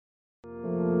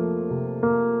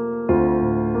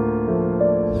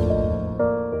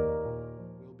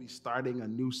starting a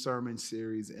new sermon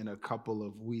series in a couple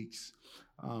of weeks.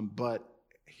 But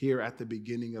here at the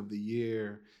beginning of the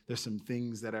year, there's some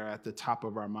things that are at the top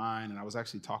of our mind. And I was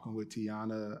actually talking with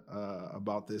Tiana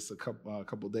about this a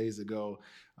couple days ago.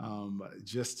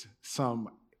 Just some,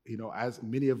 as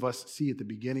many of us see at the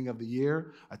beginning of the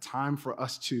year, a time for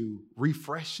us to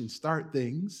refresh and start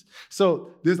things.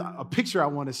 So there's a picture I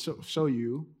want to show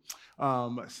you.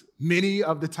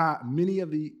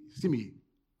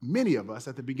 Many of us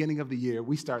at the beginning of the year,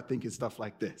 we start thinking stuff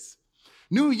like this.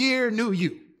 New year, new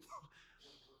you.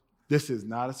 This is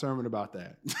not a sermon about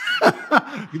that.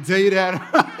 I can tell you that.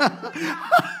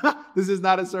 This is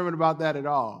not a sermon about that at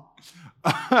all.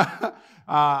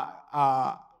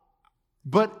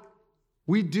 But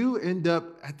we do end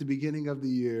up at the beginning of the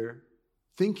year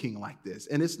thinking like this.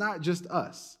 And it's not just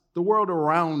us. The world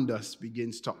around us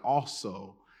begins to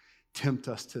also tempt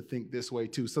us to think this way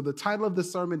too. So the title of the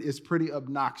sermon is pretty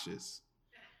obnoxious.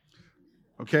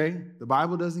 Okay? The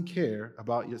Bible doesn't care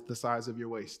about the size of your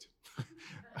waist.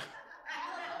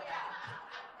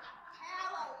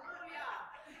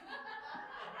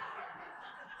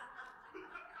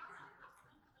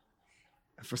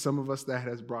 For some of us, that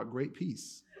has brought great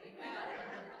peace.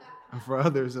 And for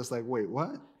others, it's like, wait,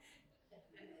 what?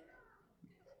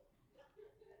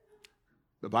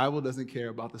 The Bible doesn't care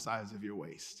about the size of your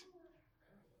waist.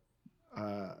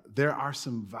 There are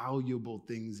some valuable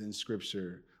things in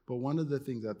Scripture, but one of the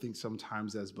things I think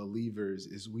sometimes as believers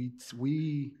is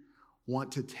we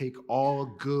want to take all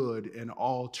good and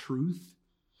all truth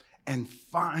and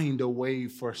find a way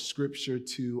for Scripture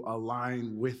to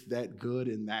align with that good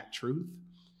and that truth.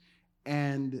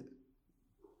 And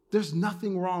there's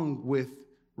nothing wrong with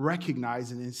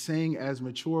recognizing and saying as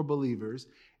mature believers,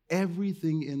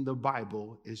 everything in the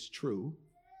Bible is true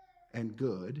and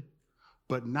good,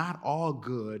 but not all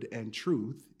good and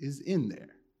truth is in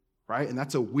there, right? And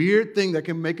that's a weird thing that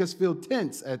can make us feel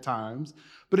tense at times,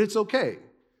 but it's okay.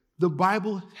 The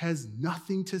Bible has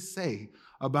nothing to say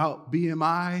about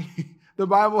BMI. The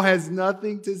Bible has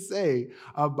nothing to say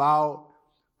about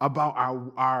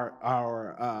our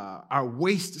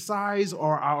waist size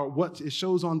or what it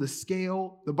shows on the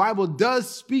scale. The Bible does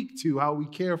speak to how we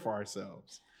care for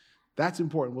ourselves. That's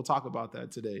important. We'll talk about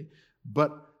that today.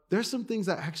 But there's some things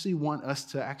I actually want us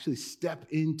to actually step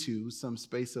into some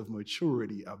space of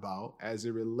maturity about as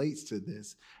it relates to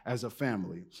this as a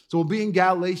family. So we'll be in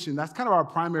Galatians. That's kind of our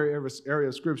primary area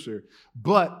of Scripture.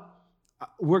 But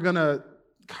we're going to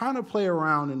kind of play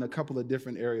around in a couple of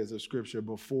different areas of Scripture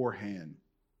beforehand.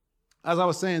 As I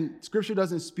was saying, Scripture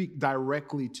doesn't speak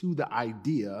directly to the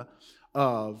idea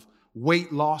of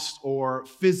weight loss or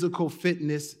physical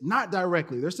fitness, not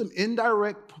directly. There's some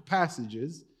indirect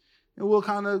passages, and we'll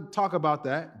kind of talk about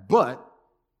that, but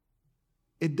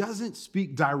it doesn't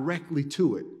speak directly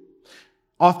to it.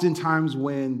 Oftentimes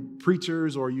when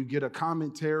preachers or you get a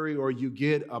commentary or you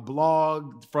get a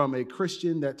blog from a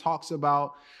Christian that talks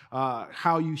about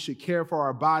how you should care for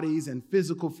our bodies and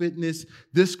physical fitness,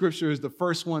 this scripture is the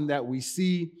first one that we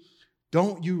see.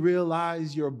 Don't you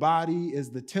realize your body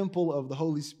is the temple of the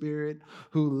Holy Spirit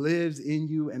who lives in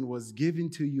you and was given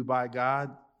to you by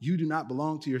God? You do not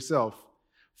belong to yourself,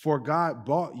 for God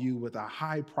bought you with a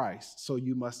high price, so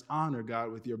you must honor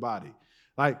God with your body.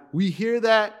 Like, we hear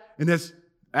that, and that's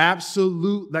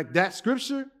absolute, like that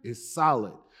scripture is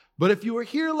solid. But if you were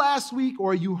here last week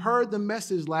or you heard the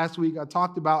message last week, I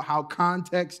talked about how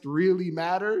context really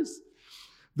matters.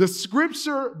 The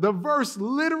scripture, the verse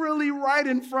literally right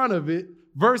in front of it,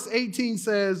 verse 18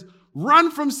 says, run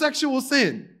from sexual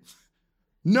sin.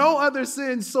 No other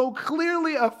sin so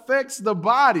clearly affects the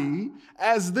body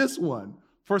as this one.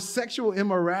 For sexual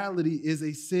immorality is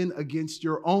a sin against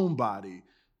your own body.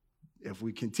 If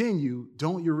we continue,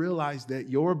 don't you realize that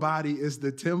your body is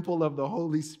the temple of the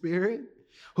Holy Spirit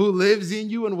who lives in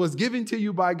you and was given to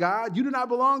you by God? You do not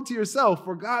belong to yourself,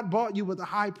 for God bought you with a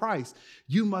high price.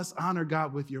 You must honor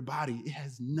God with your body. It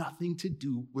has nothing to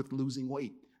do with losing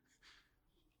weight.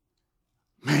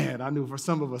 Man, I knew for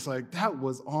some of us, like, that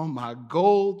was on my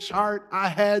goal chart. I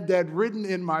had that written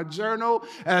in my journal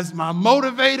as my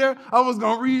motivator. I was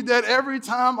going to read that every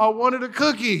time I wanted a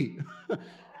cookie.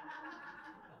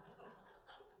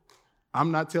 I'm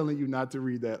not telling you not to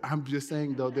read that. I'm just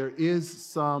saying, though, there is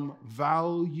some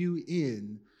value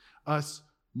in us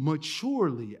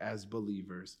maturely as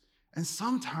believers. And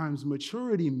sometimes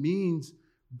maturity means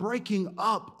breaking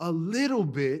up a little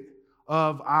bit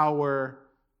of our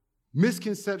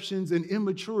misconceptions and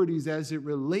immaturities as it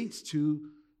relates to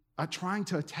trying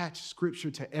to attach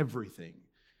scripture to everything.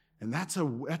 And that's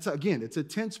again, it's a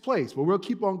tense place, but we'll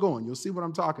keep on going. You'll see what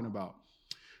I'm talking about.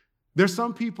 There's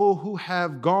some people who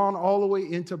have gone all the way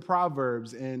into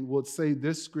Proverbs and will say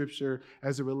this scripture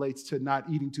as it relates to not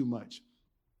eating too much.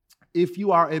 If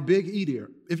you are a big eater,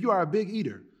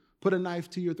 put a knife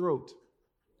to your throat.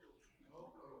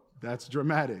 That's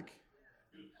dramatic.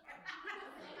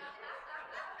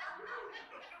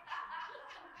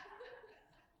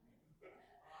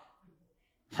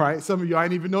 Right? Some of you, I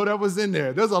didn't even know that was in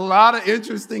there. There's a lot of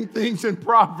interesting things in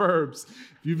Proverbs.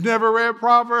 If you've never read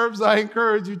Proverbs, I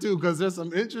encourage you to, because there's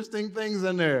some interesting things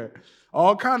in there.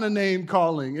 All kind of name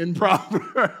calling in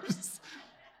Proverbs.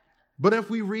 But if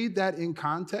we read that in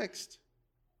context,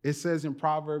 it says in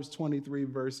Proverbs 23,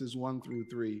 verses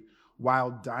 1-3,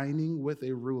 while dining with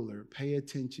a ruler, pay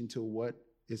attention to what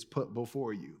is put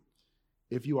before you.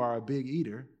 If you are a big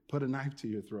eater, put a knife to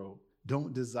your throat.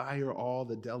 Don't desire all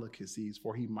the delicacies,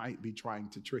 for he might be trying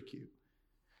to trick you.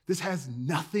 This has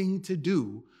nothing to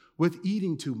do with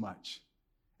eating too much.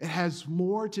 It has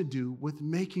more to do with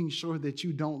making sure that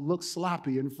you don't look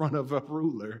sloppy in front of a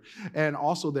ruler, and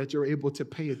also that you're able to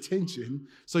pay attention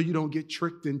so you don't get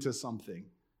tricked into something,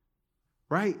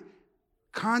 right?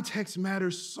 Context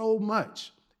matters so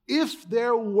much. If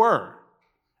there were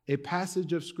a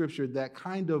passage of scripture that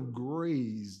kind of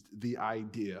grazed the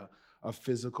idea of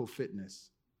physical fitness,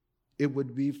 it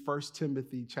would be 1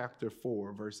 Timothy chapter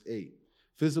 4, verse 8.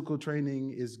 Physical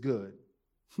training is good,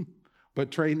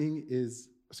 but training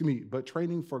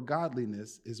for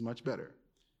godliness is much better,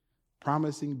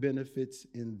 promising benefits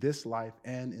in this life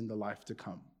and in the life to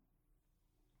come.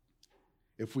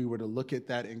 If we were to look at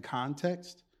that in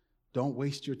context, don't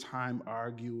waste your time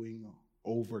arguing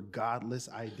over godless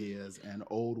ideas and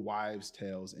old wives'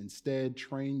 tales. Instead,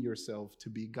 train yourself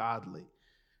to be godly.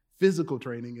 Physical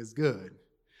training is good,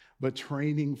 but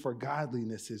training for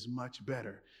godliness is much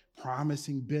better,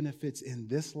 promising benefits in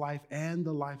this life and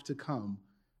the life to come.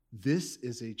 This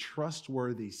is a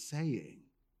trustworthy saying,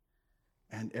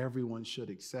 and everyone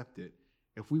should accept it.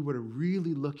 If we were to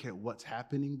really look at what's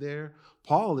happening there,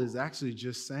 Paul is actually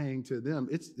just saying to them,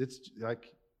 it's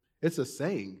a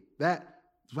saying.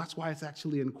 That's why it's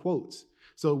actually in quotes.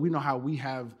 So we know how we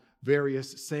have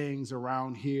various sayings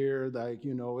around here, like,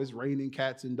 it's raining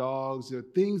cats and dogs. There are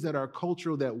things that are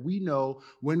cultural that we know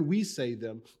when we say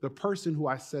them, the person who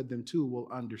I said them to will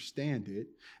understand it.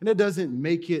 And it doesn't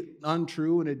make it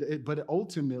untrue, but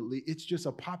ultimately, it's just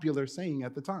a popular saying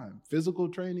at the time. Physical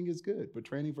training is good, but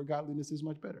training for godliness is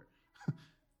much better.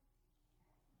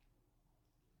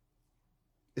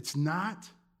 It's not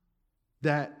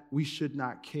that we should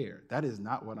not care. That is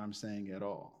not what I'm saying at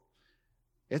all.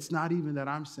 It's not even that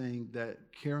I'm saying that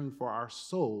caring for our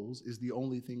souls is the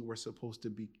only thing we're supposed to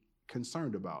be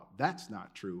concerned about. That's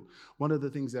not true. One of the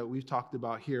things that we've talked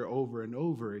about here over and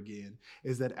over again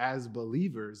is that as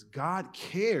believers, God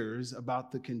cares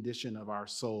about the condition of our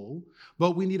soul,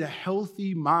 but we need a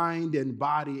healthy mind and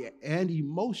body and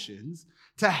emotions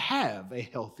to have a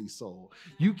healthy soul.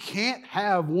 You can't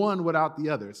have one without the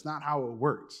other. It's not how it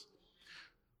works.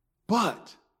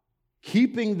 But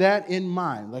keeping that in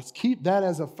mind, let's keep that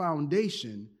as a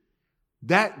foundation.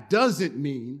 That doesn't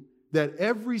mean that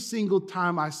every single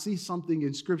time I see something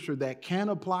in scripture that can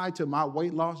apply to my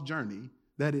weight loss journey,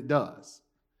 that it does.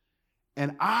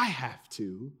 And I have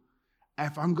to,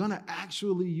 if I'm going to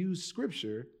actually use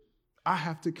scripture, I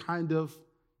have to kind of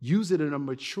use it in a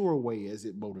mature way as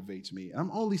it motivates me.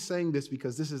 I'm only saying this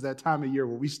because this is that time of year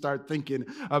where we start thinking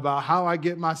about how I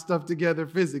get my stuff together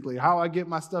physically, how I get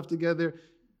my stuff together.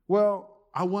 Well,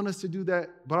 I want us to do that,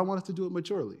 but I want us to do it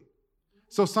maturely.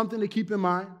 So something to keep in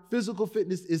mind, physical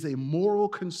fitness is a moral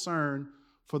concern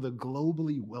for the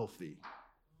globally wealthy.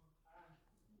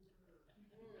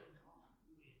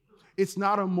 It's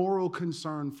not a moral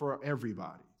concern for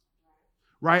everybody,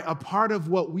 right? A part of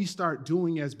what we start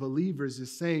doing as believers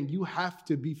is saying you have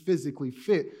to be physically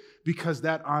fit because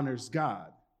that honors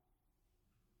God.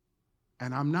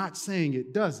 And I'm not saying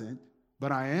it doesn't,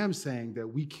 but I am saying that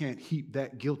we can't heap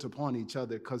that guilt upon each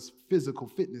other because physical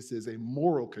fitness is a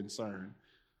moral concern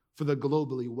for the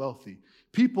globally wealthy.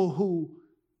 People who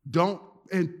don't,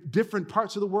 in different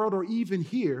parts of the world or even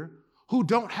here, who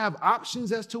don't have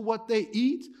options as to what they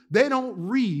eat, they don't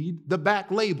read the back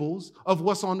labels of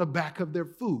what's on the back of their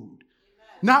food.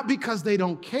 Not because they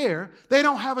don't care, they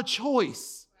don't have a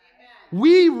choice.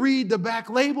 We read the back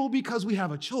label because we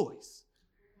have a choice.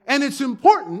 And it's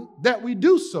important that we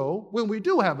do so when we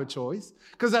do have a choice,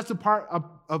 because that's a part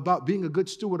about being a good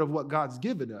steward of what God's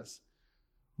given us.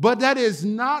 But that is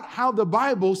not how the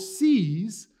Bible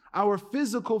sees our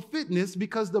physical fitness,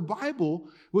 because the Bible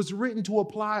was written to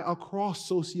apply across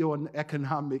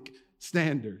socioeconomic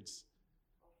standards,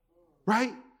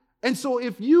 right? And so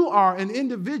if you are an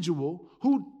individual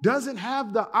who doesn't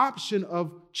have the option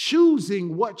of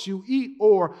choosing what you eat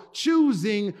or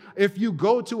choosing if you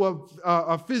go to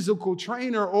a physical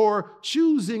trainer or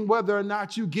choosing whether or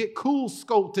not you get cool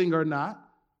sculpting or not.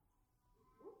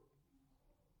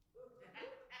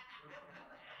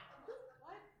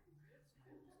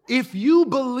 If you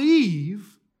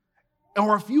believe,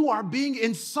 or if you are being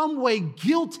in some way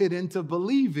guilted into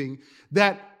believing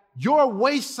that your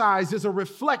waist size is a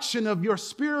reflection of your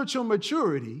spiritual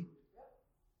maturity,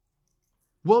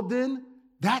 well, then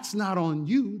that's not on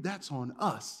you, that's on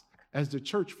us as the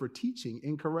church for teaching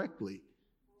incorrectly.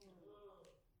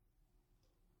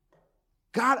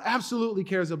 God absolutely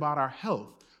cares about our health,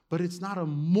 but it's not a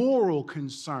moral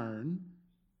concern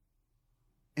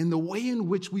in the way in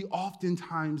which we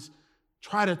oftentimes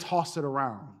try to toss it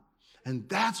around. And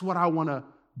that's what I want to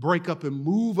break up and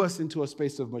move us into a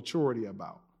space of maturity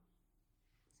about.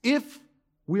 If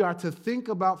we are to think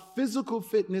about physical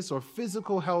fitness or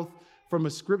physical health from a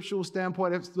scriptural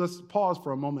standpoint, let's pause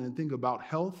for a moment and think about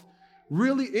health.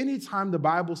 Really, anytime the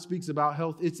Bible speaks about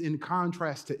health, it's in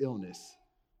contrast to illness.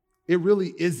 It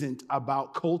really isn't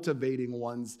about cultivating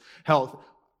one's health,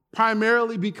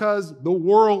 primarily because the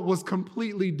world was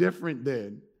completely different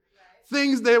then.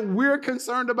 Things that we're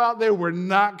concerned about, they were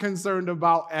not concerned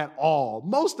about at all.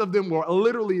 Most of them were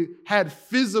literally had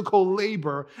physical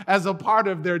labor as a part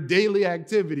of their daily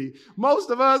activity. Most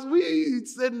of us, we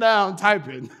sitting down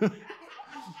typing.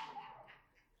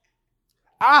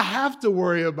 I have to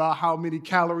worry about how many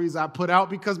calories I put out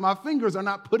because my fingers are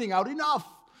not putting out enough.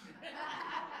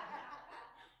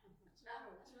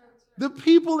 The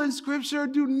people in Scripture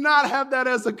do not have that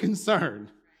as a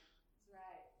concern.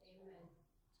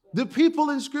 The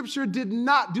people in Scripture do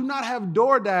not have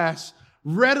DoorDash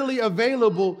readily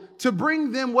available to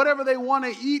bring them whatever they want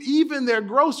to eat, even their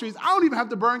groceries. I don't even have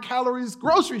to burn calories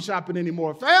grocery shopping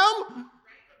anymore, fam.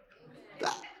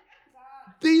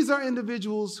 These are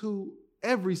individuals who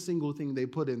every single thing they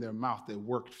put in their mouth they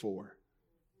worked for.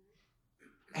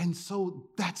 And so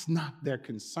that's not their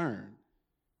concern.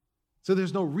 So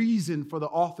there's no reason for the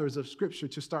authors of Scripture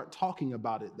to start talking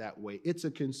about it that way. It's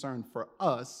a concern for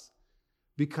us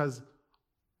because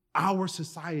our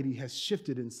society has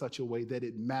shifted in such a way that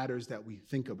it matters that we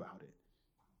think about it.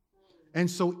 And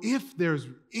so if there's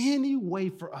any way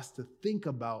for us to think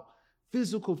about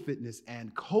physical fitness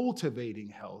and cultivating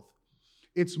health,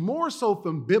 it's more so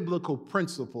from biblical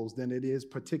principles than it is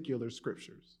particular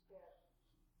scriptures.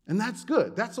 And that's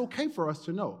good. That's okay for us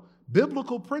to know.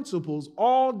 Biblical principles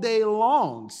all day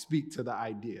long speak to the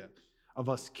idea of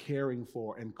us caring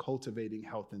for and cultivating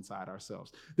health inside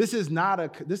ourselves. This is not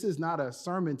a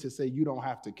sermon to say you don't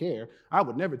have to care. I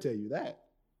would never tell you that.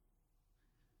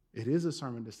 It is a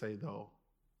sermon to say, though,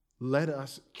 let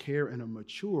us care in a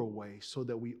mature way so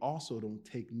that we also don't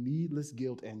take needless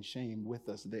guilt and shame with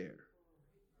us there.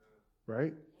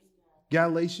 Right?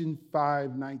 Galatians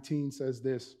 5:19 says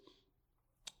this: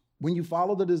 when you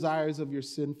follow the desires of your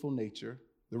sinful nature,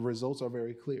 the results are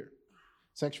very clear.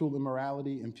 Sexual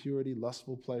immorality, impurity,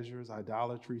 lustful pleasures,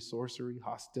 idolatry, sorcery,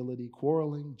 hostility,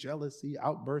 quarreling, jealousy,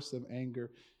 outbursts of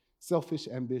anger, selfish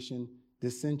ambition,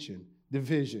 dissension,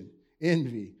 division,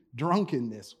 envy,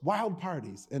 drunkenness, wild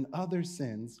parties, and other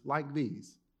sins like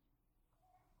these.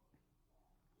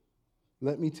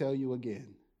 Let me tell you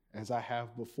again, as I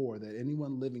have before, that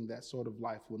anyone living that sort of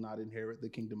life will not inherit the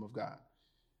kingdom of God.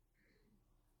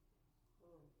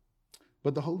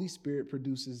 But the Holy Spirit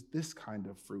produces this kind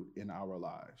of fruit in our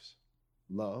lives: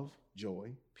 love,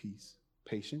 joy, peace,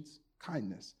 patience,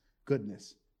 kindness,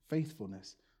 goodness,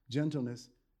 faithfulness, gentleness,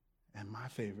 and my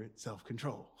favorite,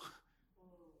 self-control.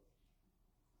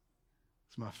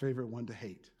 It's my favorite one to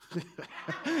hate.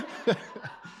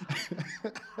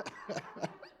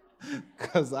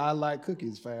 Because I like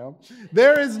cookies, fam.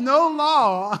 There is no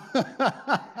law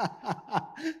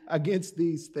against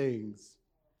these things.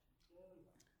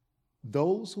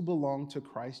 Those who belong to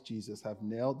Christ Jesus have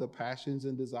nailed the passions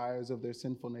and desires of their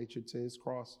sinful nature to his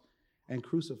cross and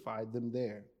crucified them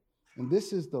there. And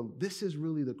this is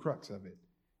really the crux of it.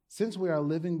 Since we are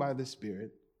living by the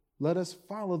Spirit, let us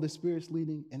follow the Spirit's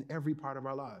leading in every part of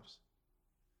our lives.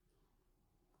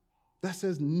 That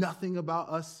says nothing about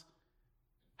us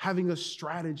having a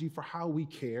strategy for how we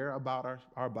care about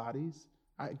our bodies.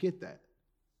 I get that.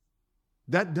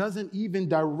 That doesn't even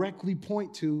directly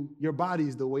point to your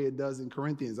bodies the way it does in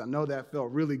Corinthians. I know that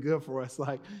felt really good for us.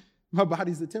 Like, my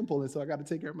body's the temple, and so I got to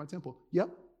take care of my temple. Yep,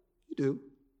 you do.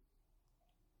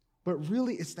 But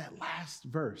really, it's that last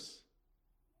verse.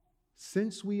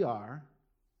 Since we are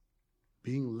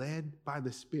being led by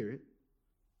the Spirit,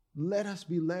 let us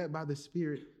be led by the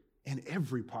Spirit in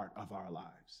every part of our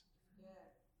lives.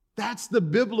 That's the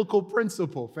biblical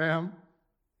principle, fam.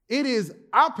 It is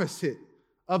opposite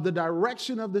of the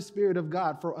direction of the Spirit of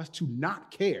God for us to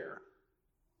not care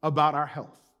about our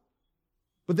health.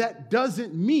 But that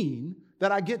doesn't mean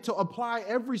that I get to apply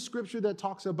every scripture that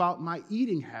talks about my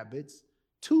eating habits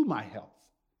to my health.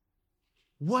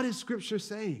 What is scripture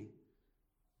saying?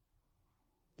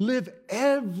 Live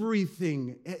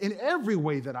everything, in every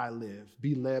way that I live,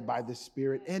 be led by the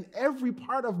Spirit in every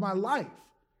part of my life.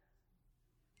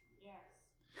 Yes.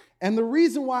 And the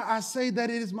reason why I say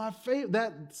that it is my favorite,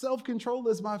 that self-control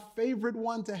is my favorite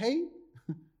one to hate,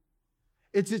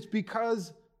 it's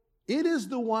because it is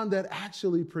the one that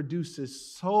actually produces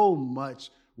so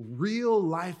much real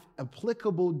life,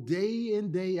 applicable, day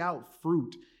in, day out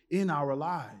fruit in our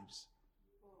lives.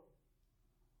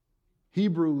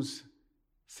 Hebrews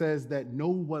says that no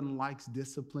one likes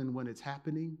discipline when it's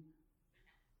happening,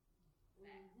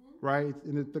 right?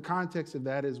 And the context of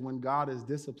that is when God is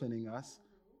disciplining us.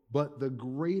 But the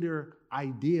greater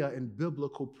idea and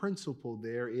biblical principle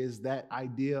there is that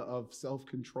idea of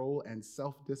self-control and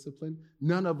self-discipline.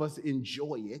 None of us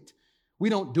enjoy it. We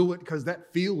don't do it because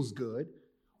that feels good.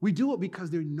 We do it because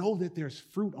they know that there's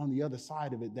fruit on the other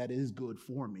side of it that is good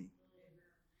for me.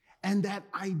 And that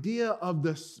idea of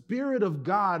the Spirit of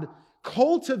God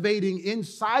cultivating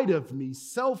inside of me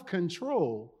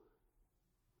self-control,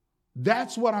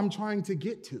 that's what I'm trying to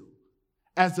get to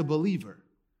as a believer.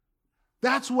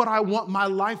 That's what I want my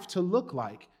life to look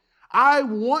like. I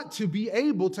want to be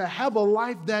able to have a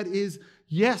life that is,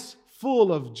 yes,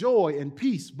 full of joy and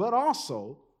peace, but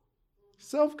also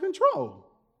self-control.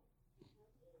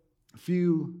 A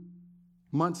few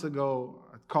months ago,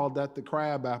 I called that the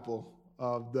crab apple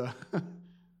of the,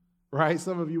 right?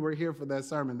 Some of you were here for that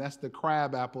sermon. That's the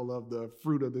crab apple of the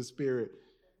fruit of the Spirit.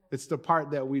 It's the part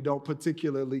that we don't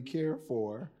particularly care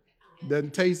for.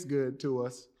 Doesn't taste good to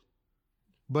us.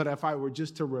 But if I were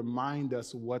just to remind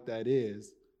us what that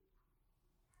is,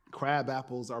 crab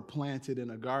apples are planted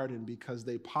in a garden because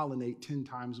they pollinate 10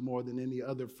 times more than any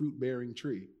other fruit-bearing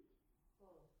tree.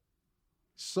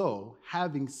 So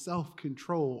having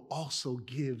self-control also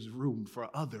gives room for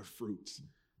other fruits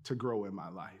to grow in my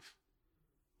life.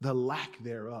 The lack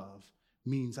thereof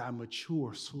means I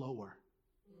mature slower.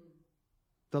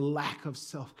 The lack of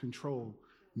self-control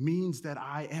means that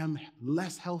I am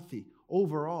less healthy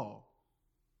overall.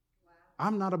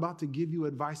 I'm not about to give you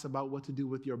advice about what to do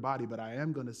with your body, but I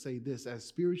am going to say this. As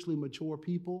spiritually mature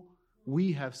people,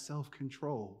 we have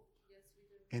self-control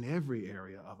in every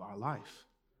area of our life.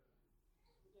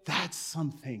 That's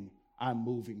something I'm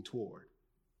moving toward.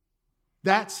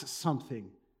 That's something.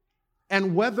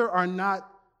 And whether or not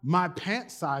my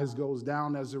pant size goes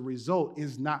down as a result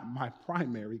is not my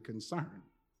primary concern.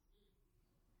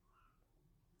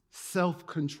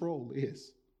 Self-control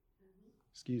is.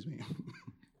 Excuse me. I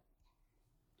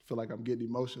feel like I'm getting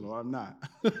emotional. I'm not.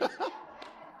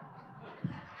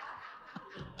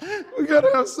 We got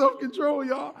to have self-control,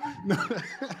 y'all.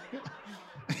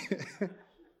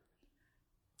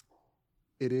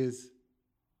 It is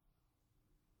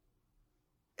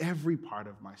every part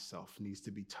of myself needs to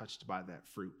be touched by that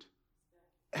fruit.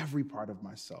 Every part of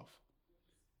myself.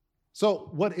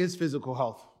 So what is physical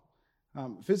health?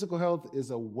 Physical health is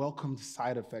a welcomed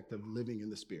side effect of living in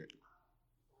the Spirit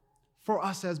for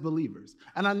us as believers.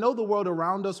 And I know the world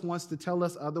around us wants to tell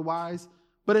us otherwise,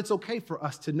 but it's okay for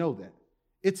us to know that.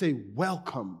 It's a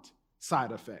welcomed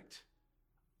side effect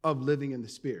of living in the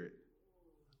Spirit.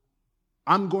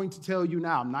 I'm going to tell you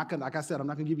now, like I said, I'm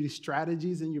not going to give you these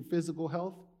strategies in your physical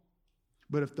health,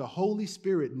 but if the Holy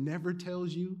Spirit never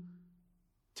tells you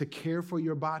to care for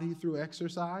your body through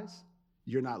exercise,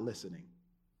 you're not listening.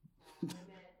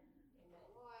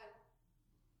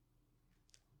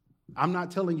 I'm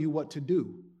not telling you what to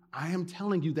do. I am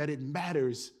telling you that it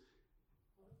matters.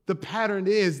 The pattern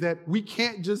is that we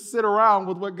can't just sit around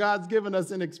with what God's given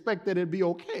us and expect that it'd be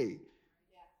okay.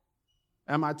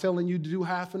 Yeah. Am I telling you to do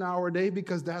half an hour a day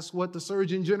because that's what the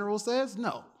Surgeon General says?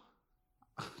 No.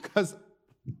 Because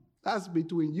that's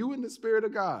between you and the Spirit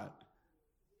of God.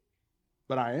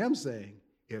 But I am saying,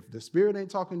 if the Spirit ain't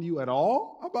talking to you at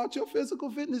all about your physical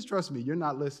fitness, trust me, you're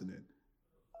not listening.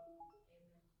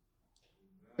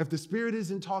 If the Spirit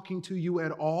isn't talking to you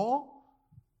at all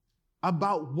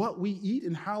about what we eat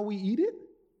and how we eat it,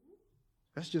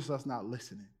 that's just us not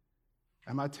listening.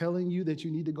 Am I telling you that you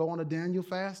need to go on a Daniel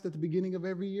fast at the beginning of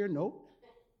every year? Nope.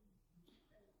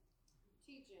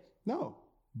 No.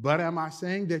 But am I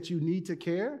saying that you need to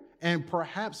care and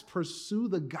perhaps pursue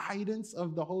the guidance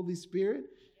of the Holy Spirit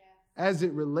as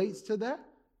it relates to that?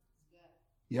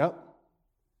 Yep.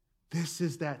 This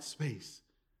is that space.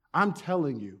 I'm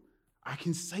telling you, I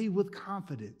can say with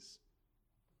confidence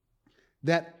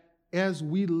that as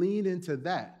we lean into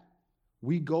that,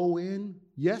 we go in,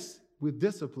 yes, with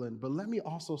discipline, but let me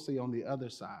also say on the other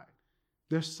side,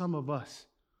 there's some of us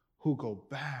who go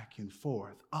back and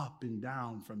forth, up and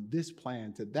down from this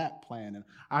plan to that plan, and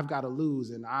I've got to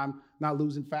lose, and I'm not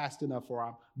losing fast enough, or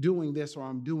I'm doing this, or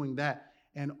I'm doing that.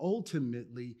 And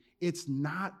ultimately, it's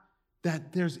not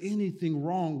that there's anything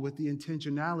wrong with the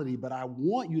intentionality, but I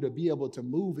want you to be able to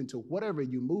move into whatever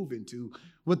you move into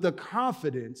with the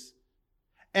confidence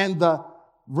and the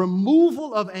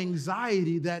removal of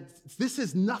anxiety that this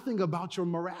is nothing about your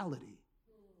morality.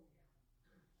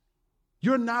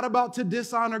 You're not about to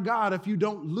dishonor God if you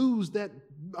don't lose that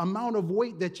amount of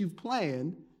weight that you've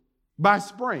planned by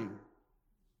spring.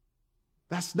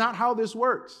 That's not how this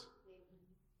works.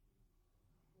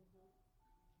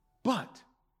 But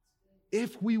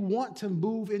if we want to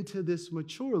move into this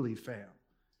maturely, fam,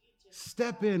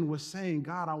 step in with saying,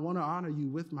 God, I want to honor you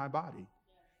with my body.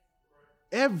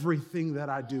 Everything that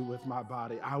I do with my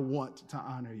body, I want to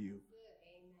honor you.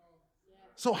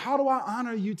 So how do I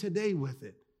honor you today with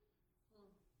it?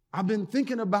 I've been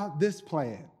thinking about this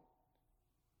plan.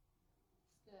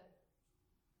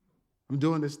 I'm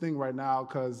doing this thing right now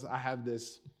because I have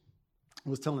this, I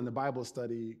was telling the Bible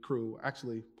study crew,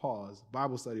 actually, pause.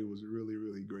 Bible study was really,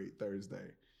 really great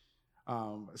Thursday.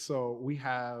 So we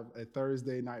have a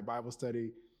Thursday night Bible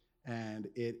study, and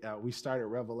we started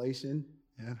Revelation,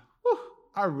 and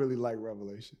I really like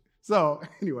Revelation. So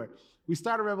anyway, we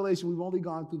started Revelation. We've only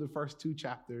gone through the first 2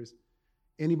 chapters.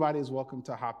 Anybody is welcome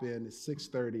to hop in. It's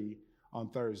 6:30 on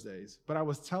Thursdays. But I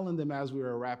was telling them as we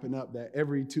were wrapping up that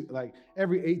every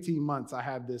 18 months, I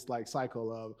have this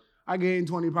cycle of I gain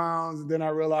 20 pounds, and then I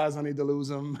realize I need to lose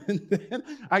them. And then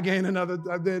I gain another,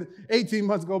 then 18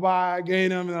 months go by, I gain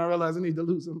them, and I realize I need to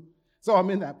lose them. So I'm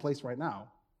in that place right now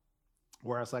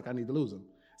where it's like I need to lose them.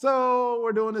 So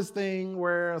we're doing this thing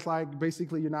where it's like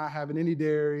basically you're not having any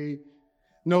dairy,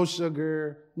 no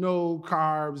sugar, no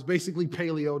carbs, basically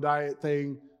paleo diet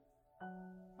thing.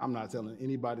 I'm not telling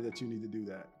anybody that you need to do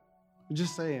that. I'm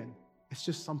just saying, it's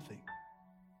just something.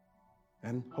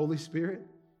 And Holy Spirit,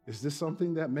 is this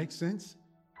something that makes sense?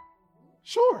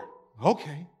 Sure.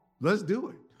 Okay, let's do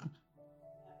it.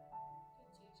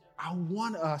 I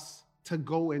want us to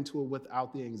go into it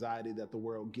without the anxiety that the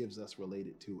world gives us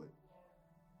related to it.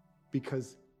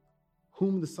 Because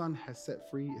whom the Son has set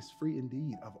free is free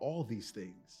indeed of all these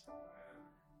things.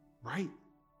 Right?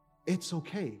 It's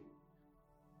okay.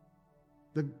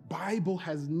 The Bible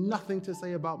has nothing to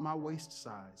say about my waist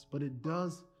size, but it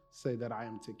does say that I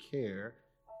am to care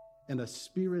in a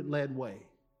spirit-led way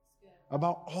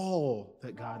about all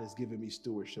that God has given me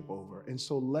stewardship over. And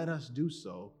so let us do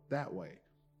so that way.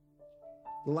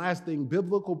 The last thing,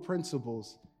 biblical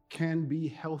principles can be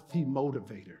healthy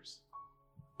motivators.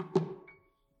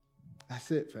 That's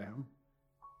it, fam.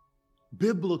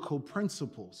 Biblical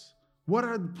principles. What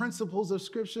are the principles of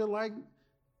Scripture like?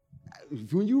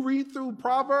 When you read through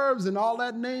Proverbs and all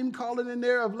that name calling in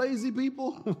there of lazy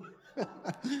people,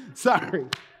 sorry,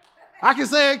 I can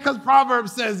say it because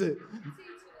Proverbs says it.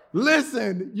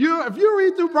 Listen, if you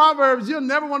read through Proverbs, you'll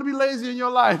never want to be lazy in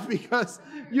your life because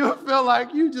you'll feel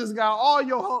like you just got all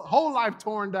your whole life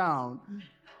torn down.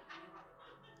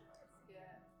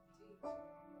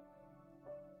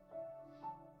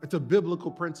 It's a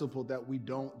biblical principle that we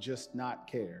don't just not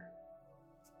care.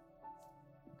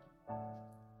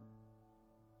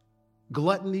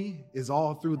 Gluttony is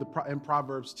all through in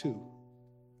Proverbs 2.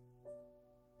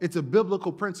 It's a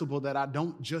biblical principle that I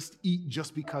don't just eat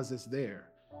just because it's there.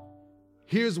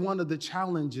 Here's one of the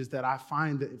challenges that I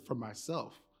find for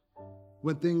myself.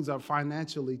 When things are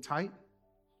financially tight,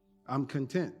 I'm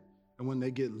content. And when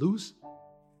they get loose,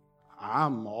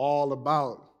 I'm all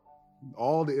about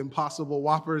all the Impossible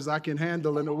Whoppers I can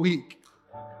handle in a week.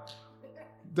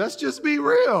 Let's just be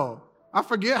real. I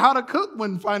forget how to cook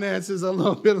when finances are a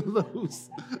little bit loose.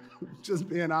 Just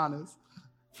being honest.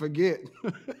 Forget.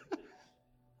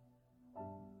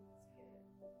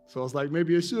 So it's like,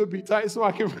 maybe it should be tight so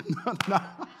I can... No.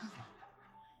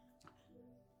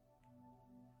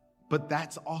 But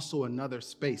that's also another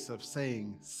space of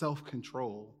saying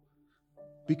self-control,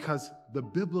 because the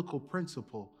biblical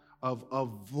principle of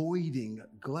avoiding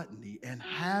gluttony and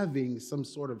having some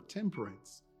sort of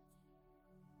temperance,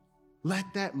 let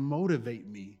that motivate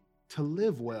me to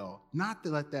live well, not to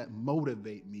let that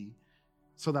motivate me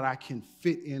so that I can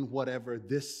fit in whatever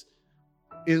this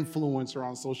influencer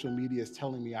on social media is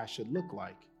telling me I should look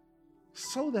like,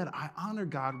 so that I honor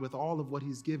God with all of what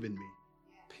he's given me,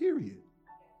 period.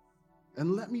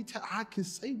 And let me I can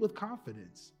say with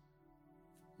confidence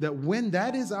that when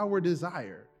that is our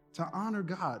desire, to honor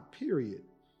God, period,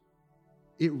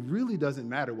 it really doesn't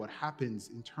matter what happens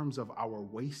in terms of our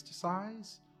waist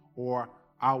size or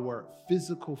our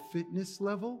physical fitness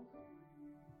level.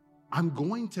 I'm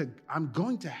going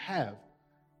to have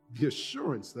the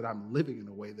assurance that I'm living in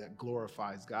a way that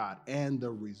glorifies God. And the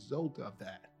result of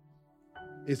that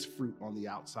is fruit on the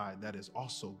outside that is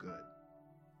also good.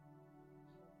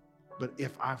 But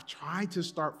if I've tried to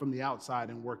start from the outside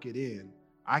and work it in,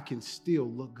 I can still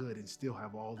look good and still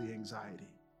have all the anxiety.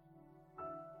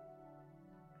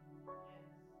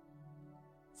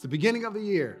 It's the beginning of the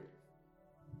year.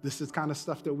 This is kind of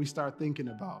stuff that we start thinking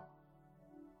about.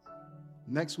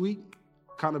 Next week,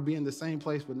 kind of be in the same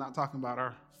place, but not talking about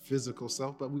our physical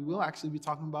self, but we will actually be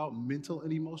talking about mental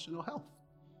and emotional health.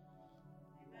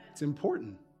 It's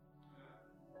important.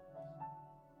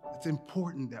 It's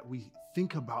important that we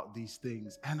think about these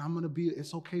things. And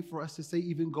it's okay for us to say,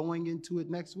 even going into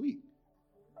it next week,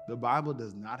 the Bible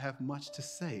does not have much to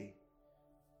say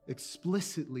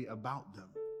explicitly about them.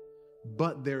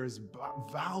 But there is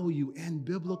value and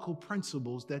biblical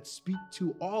principles that speak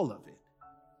to all of it.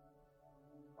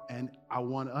 And I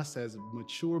want us as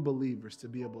mature believers to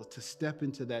be able to step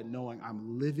into that knowing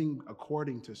I'm living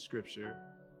according to Scripture,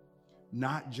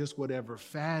 not just whatever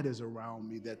fad is around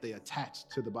me that they attach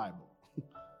to the Bible.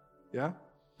 Yeah?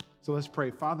 So let's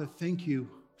pray. Father, thank you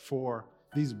for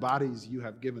these bodies you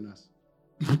have given us.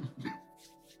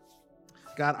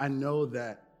 God, I know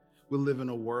that we live in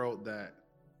a world that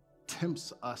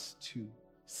tempts us to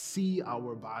see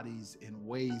our bodies in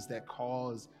ways that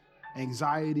cause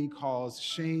anxiety, cause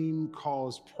shame,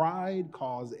 cause pride,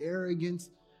 cause arrogance,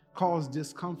 cause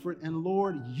discomfort. And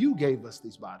Lord, you gave us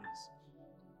these bodies.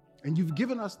 And you've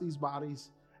given us these bodies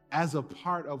as a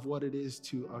part of what it is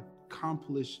to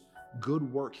accomplish good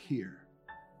work here.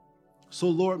 So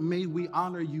Lord, may we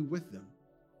honor you with them.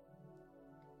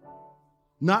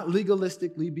 Not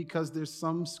legalistically, because there's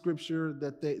some scripture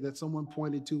that someone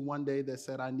pointed to one day that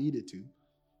said I needed to,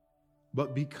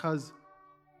 but because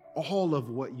all of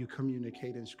what you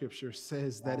communicate in Scripture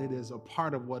says that it is a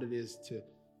part of what it is to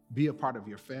be a part of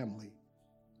your family,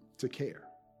 to care.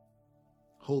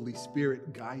 Holy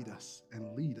Spirit, guide us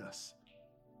and lead us.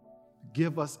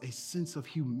 Give us a sense of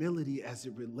humility as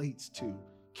it relates to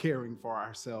caring for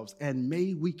ourselves, and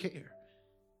may we care.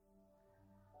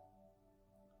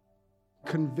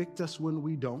 Convict us when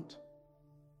we don't.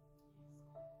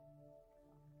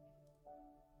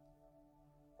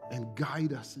 And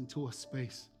guide us into a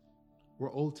space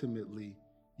where ultimately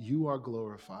you are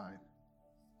glorified.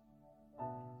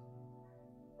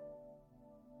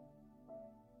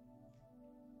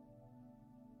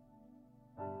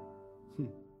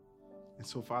 And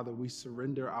so, Father, we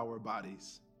surrender our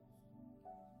bodies.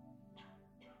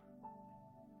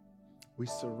 We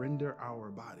surrender our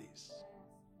bodies.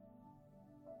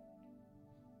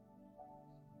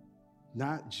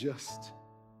 Not just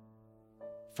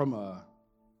from a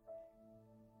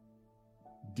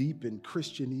deep and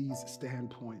Christianese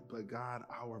standpoint, but God,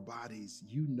 our bodies,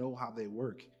 you know how they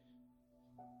work.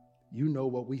 You know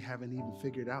what we haven't even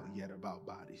figured out yet about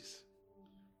bodies,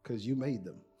 because you made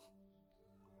them.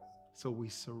 So we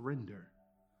surrender.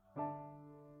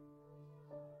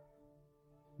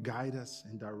 Guide us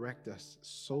and direct us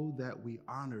so that we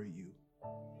honor you.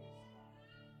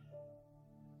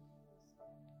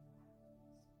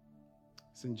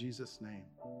 It's in Jesus' name.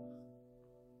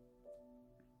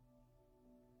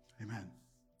 Amen.